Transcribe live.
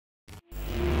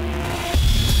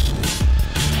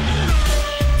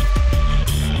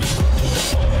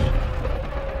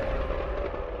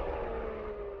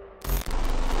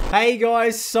Hey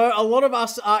guys, so a lot of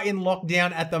us are in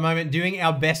lockdown at the moment doing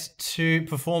our best to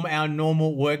perform our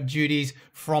normal work duties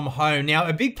from home. Now,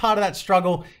 a big part of that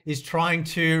struggle is trying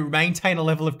to maintain a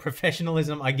level of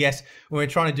professionalism, I guess, when we're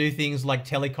trying to do things like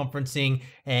teleconferencing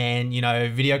and,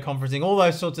 video conferencing, all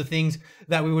those sorts of things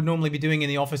that we would normally be doing in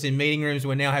the office in meeting rooms,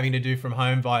 we're now having to do from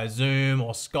home via Zoom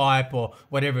or Skype or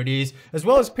whatever it is, as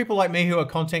well as people like me who are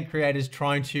content creators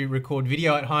trying to record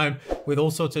video at home with all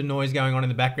sorts of noise going on in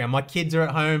the background. My kids are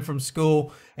at home from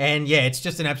school, and yeah, it's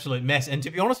just an absolute mess. And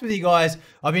to be honest with you guys,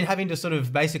 I've been having to sort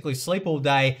of basically sleep all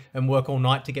day and work all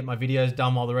night to get my videos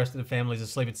done while the rest of the family's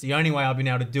asleep. It's the only way I've been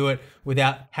able to do it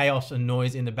without chaos and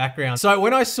noise in the background. So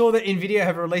when I saw that Nvidia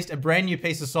have released a brand new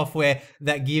piece of software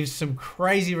that gives some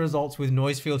crazy results with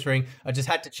noise filtering, I just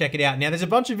had to check it out. Now, there's a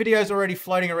bunch of videos already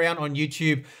floating around on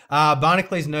YouTube.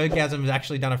 Barnacules Nerdgasm has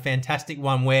actually done a fantastic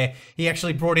one where he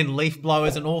actually brought in leaf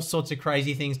blowers and all sorts of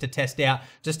crazy things to test out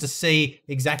just to see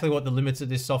exactly what the limits of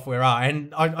this software are.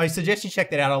 And I suggest you check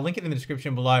that out. I'll link it in the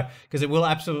description below because it will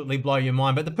absolutely blow your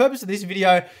mind. But the purpose of this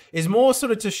video is more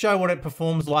sort of to show what it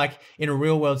performs like in a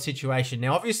real world situation.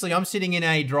 Now, obviously I'm sitting in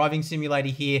a driving simulator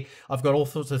here. I've got all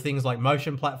sorts of things like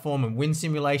motion platform and wind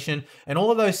simulation, and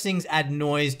all of those things add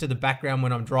noise to the background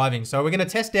when I'm driving. So we're going to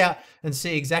test out and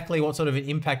see exactly what sort of an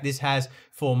impact this has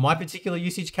for my particular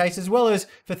usage case, as well as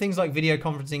for things like video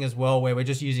conferencing as well, where we're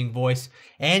just using voice.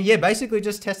 And yeah, basically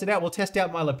just test it out. We'll test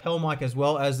out my lapel mic as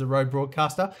well as the Rode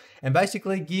Broadcaster and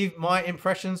basically give my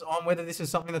impressions on whether this is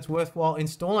something that's worthwhile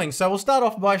installing. So we'll start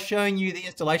off by showing you the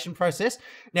installation process.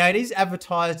 Now, it is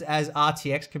advertised as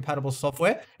RTX compatible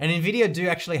software, and Nvidia do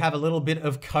actually have a little bit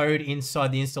of code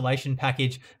inside the installation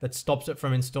package that stops it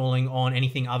from installing on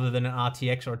anything other than an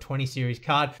RTX or a 20 series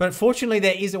card. But fortunately,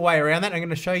 there is a way around that. I'm going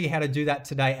to show you how to do that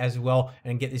today as well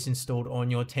and get this installed on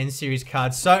your 10 series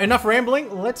card. So enough rambling,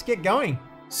 let's get going.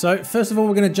 So first of all,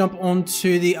 we're going to jump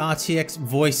onto the RTX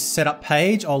Voice setup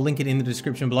page. I'll link it in the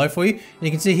description below for you. And you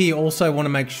can see here, you also want to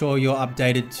make sure you're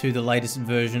updated to the latest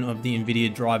version of the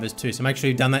Nvidia drivers too. So make sure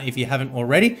you've done that if you haven't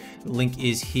already. The link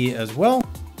is here as well.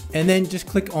 And then just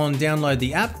click on download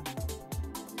the app.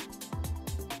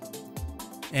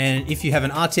 And if you have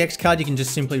an RTX card, you can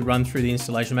just simply run through the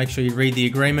installation. Make sure you read the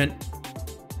agreement.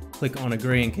 Click on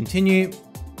agree and continue.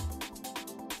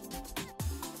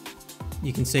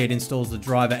 You can see it installs the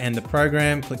driver and the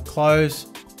program. Click close,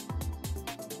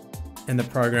 and the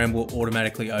program will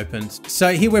automatically open.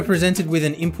 So here we're presented with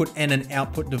an input and an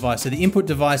output device. So the input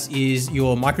device is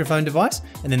your microphone device,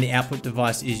 and then the output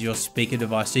device is your speaker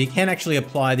device. So you can actually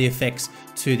apply the effects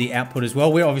to the output as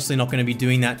well. We're obviously not going to be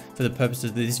doing that for the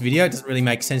purposes of this video. It doesn't really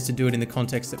make sense to do it in the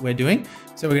context that we're doing.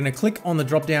 So we're going to click on the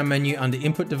drop-down menu under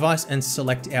input device and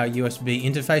select our USB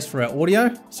interface for our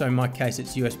audio. So in my case,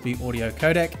 it's USB audio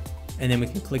codec. And then we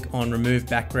can click on remove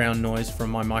background noise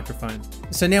from my microphone.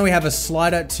 So now we have a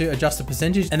slider to adjust the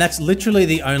percentage, and that's literally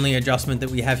the only adjustment that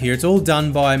we have here. It's all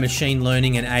done by machine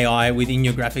learning and AI within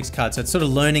your graphics card. So it's sort of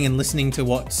learning and listening to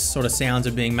what sort of sounds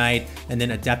are being made and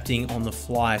then adapting on the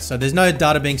fly. So there's no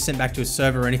data being sent back to a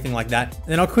server or anything like that. And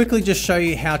then I'll quickly just show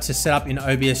you how to set up in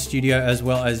OBS Studio as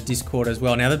well as Discord as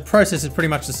well. Now the process is pretty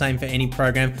much the same for any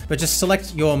program, but just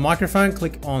select your microphone,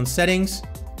 click on settings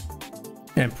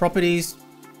and properties,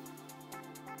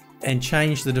 and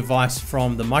change the device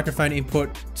from the microphone input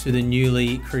to the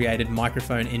newly created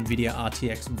microphone Nvidia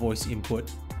RTX Voice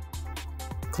input.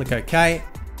 Click OK,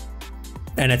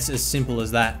 and it's as simple as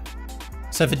that.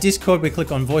 So for Discord, we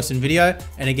click on voice and video,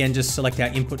 and again, just select our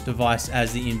input device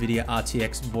as the Nvidia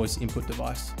RTX Voice input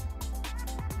device.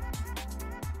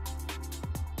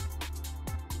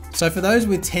 So for those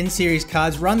with 10 series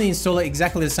cards, run the installer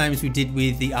exactly the same as we did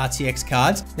with the RTX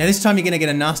cards. Now this time you're gonna get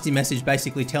a nasty message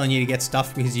basically telling you to get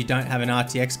stuffed because you don't have an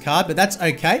RTX card, but that's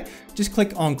okay. Just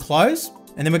click on close,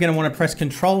 and then we're gonna wanna press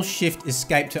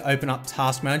Control-Shift-Escape to open up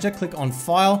Task Manager. Click on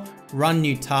File, Run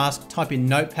New Task, type in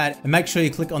Notepad, and make sure you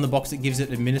click on the box that gives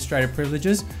it administrator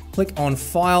privileges. Click on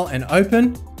File and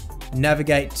Open,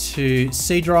 navigate to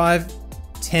C drive,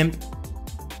 Temp,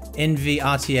 NV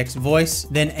RTX Voice,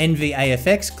 then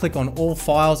NVAFX, click on all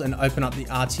files and open up the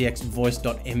RTX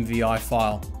Voice.mvi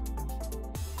file.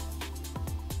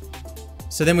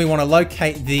 So then we want to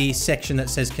locate the section that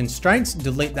says constraints,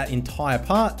 delete that entire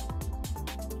part,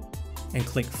 and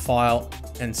click File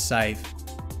and Save.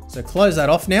 So close that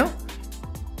off now.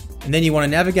 And then you want to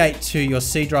navigate to your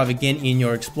C drive again in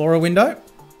your Explorer window.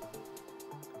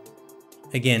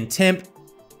 Again, Temp,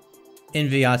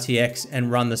 NVRTX,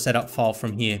 and run the setup file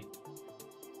from here.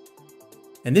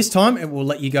 And this time it will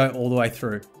let you go all the way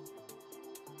through.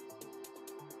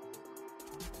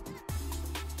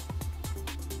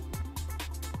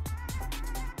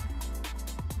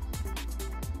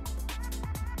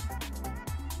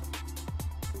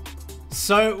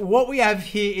 So what we have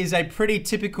here is a pretty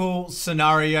typical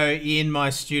scenario in my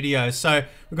studio. So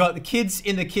we've got the kids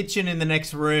in the kitchen in the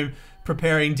next room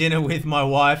preparing dinner with my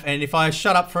wife. And if I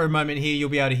shut up for a moment here, you'll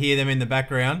be able to hear them in the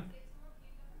background.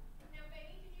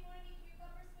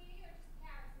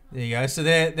 There you go. So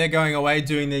they're going away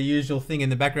doing their usual thing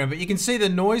in the background. But you can see the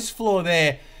noise floor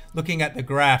there looking at the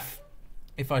graph.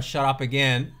 If I shut up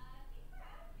again,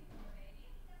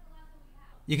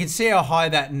 you can see how high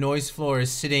that noise floor is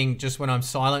sitting just when I'm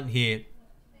silent here.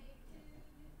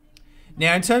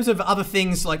 Now, in terms of other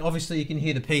things, like obviously you can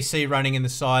hear the PC running in the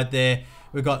side there.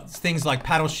 We've got things like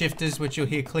paddle shifters, which you'll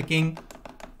hear clicking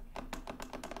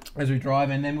as we drive.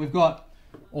 And then we've got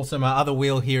also my other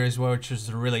wheel here as well, which is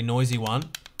a really noisy one.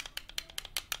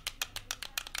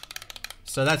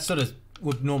 So that sort of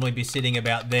would normally be sitting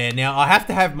about there. Now, I have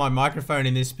to have my microphone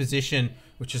in this position,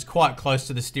 which is quite close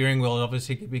to the steering wheel,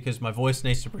 obviously, because my voice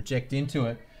needs to project into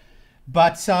it.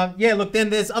 But yeah, look,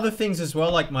 then there's other things as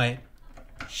well, like my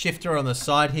shifter on the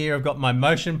side here. I've got my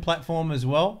motion platform as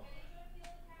well.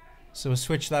 So we'll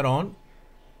switch that on.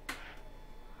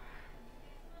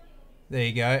 There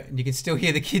you go. And you can still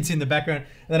hear the kids in the background.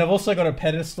 And then I've also got a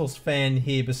pedestals fan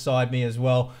here beside me as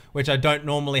well, which I don't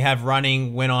normally have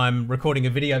running when I'm recording a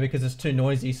video because it's too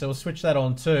noisy. So we'll switch that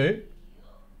on too.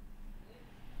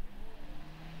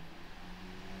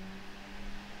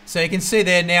 So you can see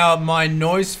there now my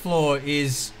noise floor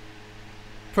is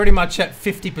pretty much at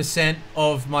 50%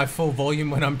 of my full volume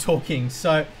when I'm talking.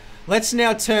 So let's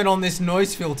now turn on this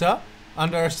noise filter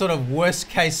under a sort of worst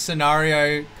case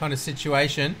scenario kind of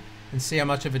situation and see how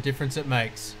much of a difference it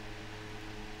makes.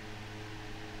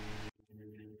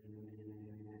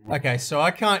 Okay, so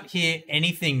I can't hear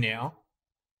anything now.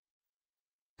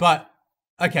 But,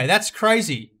 okay, that's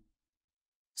crazy.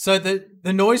 So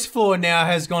the noise floor now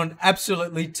has gone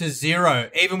absolutely to zero,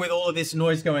 even with all of this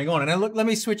noise going on. And look, let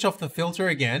me switch off the filter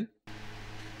again.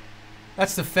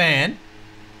 That's the fan.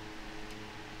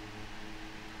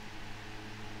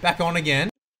 Back on again.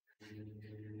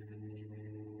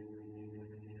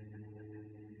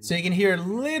 So you can hear a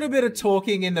little bit of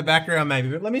talking in the background maybe,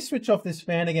 but let me switch off this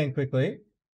fan again quickly.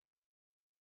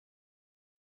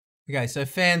 Okay, so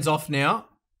fan's off now.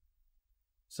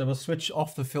 So we'll switch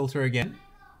off the filter again.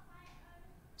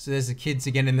 So there's the kids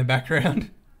again in the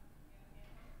background.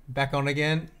 Back on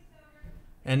again.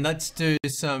 And let's do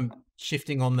some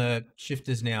shifting on the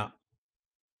shifters now.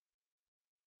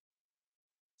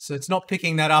 So it's not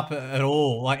picking that up at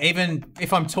all. Like even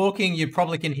if I'm talking, you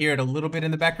probably can hear it a little bit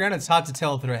in the background. It's hard to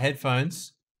tell through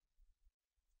headphones.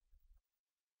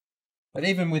 But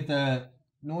even with the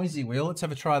noisy wheel, let's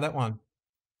have a try that one.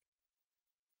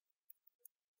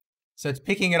 So it's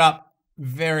picking it up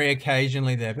very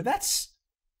occasionally there, but that's,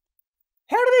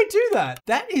 how do they do that?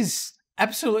 That is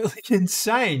absolutely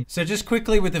insane. So just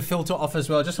quickly with the filter off as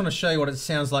well, I just want to show you what it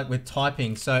sounds like with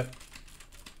typing. So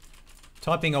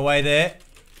typing away there.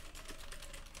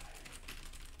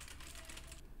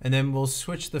 And then we'll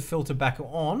switch the filter back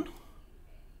on.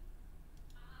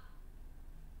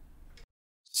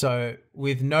 So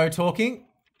with no talking,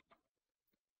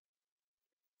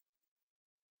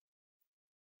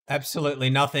 absolutely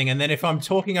nothing. And then if I'm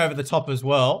talking over the top as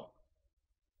well,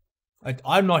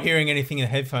 I'm not hearing anything in the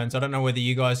headphones. I don't know whether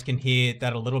you guys can hear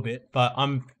that a little bit, but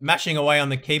I'm mashing away on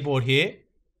the keyboard here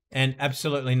and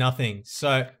absolutely nothing.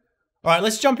 So, all right,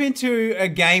 let's jump into a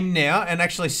game now and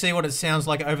actually see what it sounds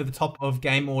like over the top of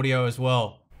game audio as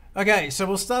well. Okay, so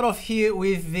we'll start off here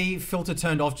with the filter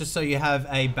turned off just so you have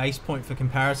a base point for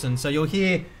comparison. So you'll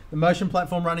hear the motion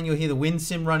platform running, you'll hear the wind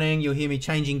sim running, you'll hear me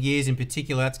changing gears in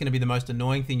particular. That's going to be the most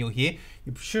annoying thing you'll hear.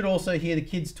 You should also hear the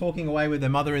kids talking away with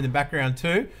their mother in the background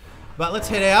too. But let's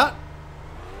head out.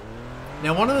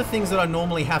 Now, one of the things that I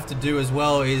normally have to do as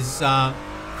well is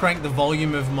crank the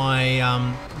volume of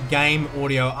my game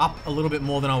audio up a little bit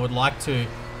more than I would like to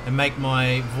and make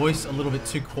my voice a little bit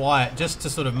too quiet just to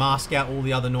sort of mask out all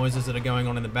the other noises that are going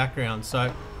on in the background.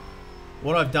 So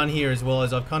what I've done here as well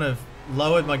is I've kind of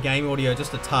lowered my game audio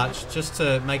just a touch just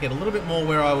to make it a little bit more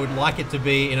where I would like it to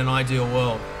be in an ideal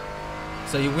world.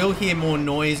 So you will hear more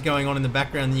noise going on in the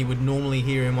background than you would normally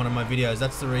hear in one of my videos.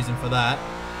 That's the reason for that.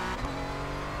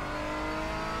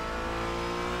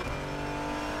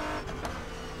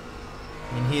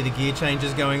 You can hear the gear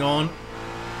changes going on.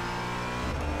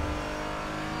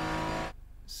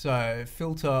 So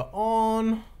filter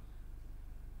on.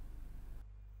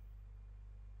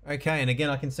 Okay, and again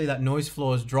I can see that noise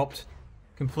floor has dropped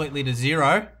completely to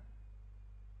zero,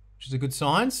 which is a good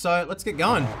sign. So let's get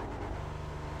going.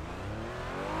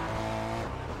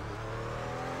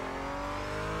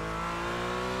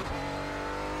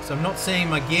 So I'm not seeing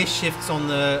my gear shifts on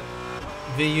the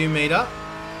VU meter.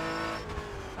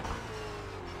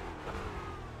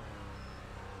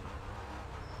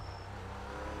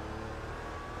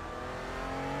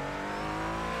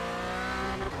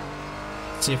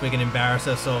 See if we can embarrass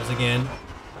ourselves again.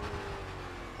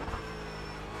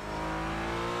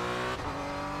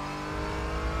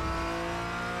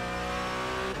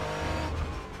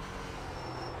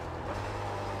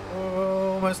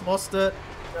 Oh, almost lost it.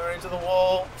 Going into the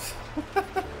wall.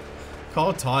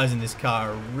 Cold tires in this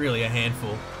car are really a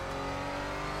handful.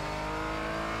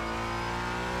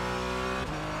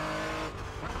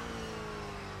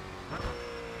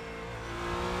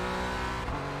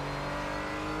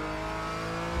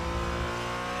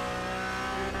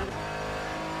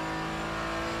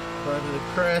 Over the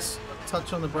crest,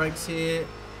 touch on the brakes here.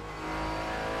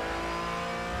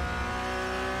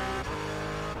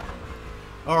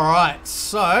 Alright,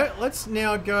 so let's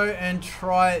now go and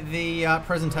try the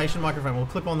presentation microphone. We'll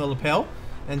clip on the lapel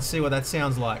and see what that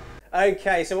sounds like.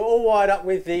 Okay, so we're all wired up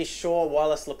with the Shure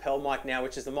wireless lapel mic now,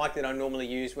 which is the mic that I normally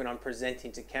use when I'm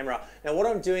presenting to camera. Now what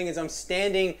I'm doing is I'm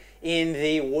standing in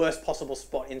the worst possible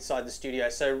spot inside the studio.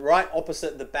 So right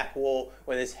opposite the back wall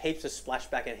where there's heaps of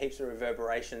splashback and heaps of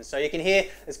reverberation. So you can hear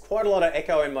there's quite a lot of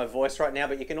echo in my voice right now,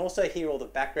 but you can also hear all the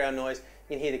background noise.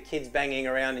 You can hear the kids banging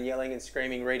around and yelling and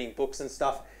screaming, reading books and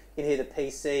stuff. You can hear the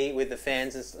PC with the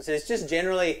fans and stuff. So it's just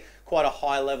generally quite a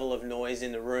high level of noise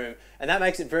in the room, and that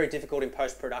makes it very difficult in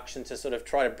post-production to sort of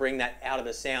try to bring that out of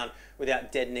the sound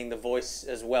without deadening the voice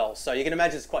as well. So you can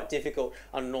imagine it's quite difficult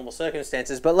under normal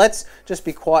circumstances, but let's just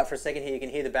be quiet for a second here. You can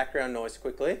hear the background noise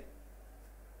quickly.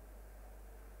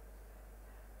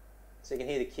 So you can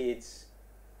hear the kids.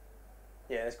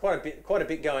 Yeah, there's quite a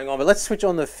bit going on, but let's switch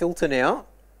on the filter now.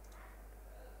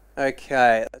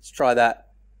 Okay, let's try that.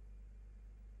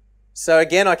 So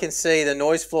again, I can see the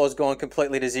noise floor has gone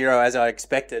completely to zero as I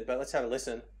expected, but let's have a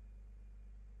listen.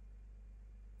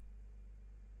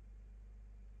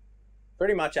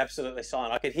 Pretty much absolutely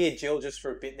silent. I could hear Jill just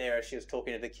for a bit there as she was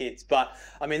talking to the kids, but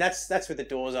I mean, that's with the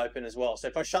doors open as well. So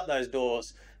if I shut those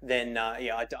doors, then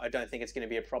yeah, I don't think it's going to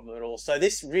be a problem at all. So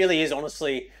this really is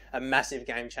honestly a massive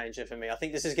game changer for me. I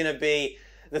think this is going to be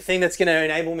the thing that's going to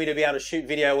enable me to be able to shoot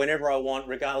video whenever I want,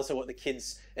 regardless of what the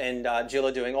kids and Jill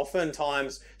are doing.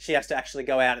 Oftentimes, she has to actually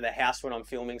go out of the house when I'm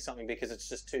filming something because it's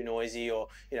just too noisy or,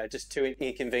 you know, just too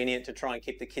inconvenient to try and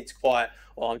keep the kids quiet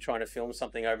while I'm trying to film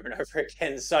something over and over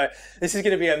again. So this is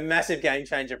going to be a massive game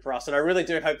changer for us, and I really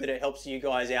do hope that it helps you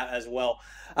guys out as well.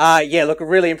 Yeah, look,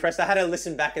 really impressed. I had to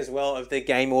listen back as well of the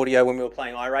game audio when we were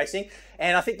playing iRacing,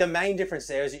 and I think the main difference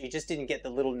there is that you just didn't get the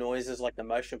little noises like the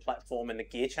motion platform and the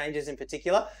gear changes in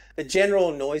particular. The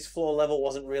general noise floor level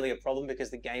wasn't really a problem because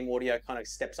the game audio kind of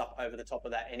steps up over the top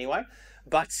of that anyway.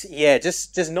 But yeah,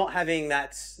 just not having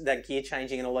that gear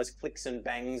changing and all those clicks and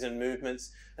bangs and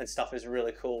movements and stuff is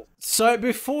really cool. So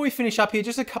before we finish up here,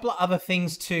 just a couple of other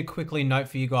things to quickly note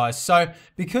for you guys. So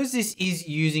because this is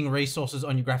using resources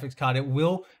on your graphics card, it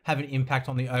will have an impact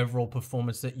on the overall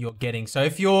performance that you're getting. So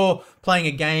if you're playing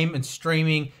a game and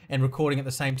streaming and recording at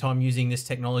the same time using this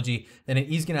technology, then it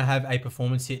is going to have a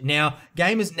performance hit. Now,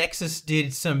 Gamers Nexus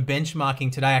did some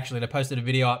benchmarking today, actually. They posted a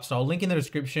video up, so I'll link in the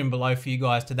description below for you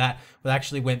guys to that. We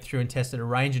actually went through and tested a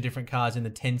range of different cars in the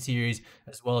 10 series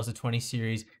as well as the 20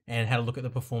 series and had a look at the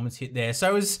performance hit there.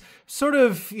 So it was sort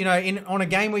of, you know, on a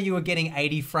game where you were getting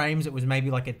 80 frames, it was maybe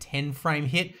like a 10 frame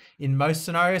hit in most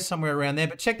scenarios, somewhere around there.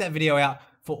 But check that video out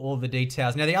for all the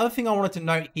details. Now, the other thing I wanted to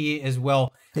note here as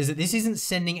well is that this isn't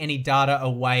sending any data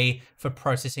away for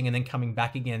processing and then coming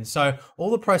back again. So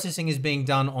all the processing is being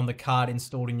done on the card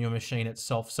installed in your machine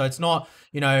itself. So it's not,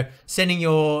 you know, sending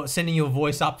your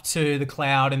voice up to the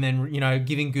cloud and then, you know,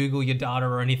 giving Google your data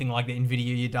or anything like that,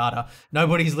 Nvidia your data.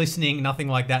 Nobody's listening, nothing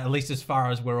like that, at least as far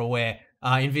as we're aware.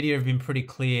 Nvidia have been pretty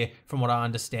clear from what I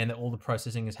understand that all the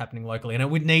processing is happening locally, and it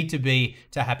would need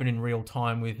to happen in real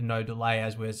time with no delay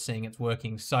as we're seeing it's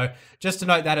working. So just to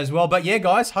note that as well. But yeah,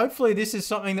 guys, hopefully this is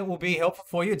something that will be helpful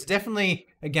for you. It's definitely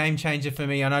a game changer for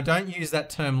me, and I don't use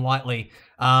that term lightly.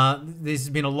 There's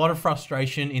been a lot of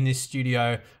frustration in this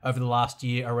studio over the last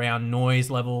year around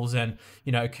noise levels and,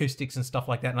 you know, acoustics and stuff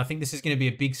like that. And I think this is going to be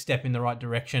a big step in the right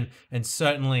direction and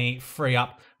certainly free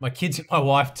up my kids and my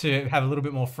wife to have a little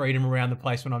bit more freedom around the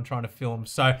place when I'm trying to film.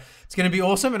 So it's going to be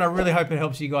awesome, and I really hope it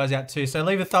helps you guys out too. So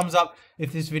leave a thumbs up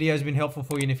if this video has been helpful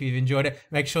for you, and if you've enjoyed it,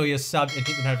 make sure you're subbed and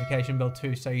hit the notification bell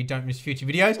too so you don't miss future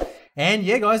videos. And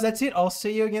yeah, guys, that's it. I'll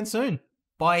see you again soon.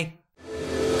 Bye.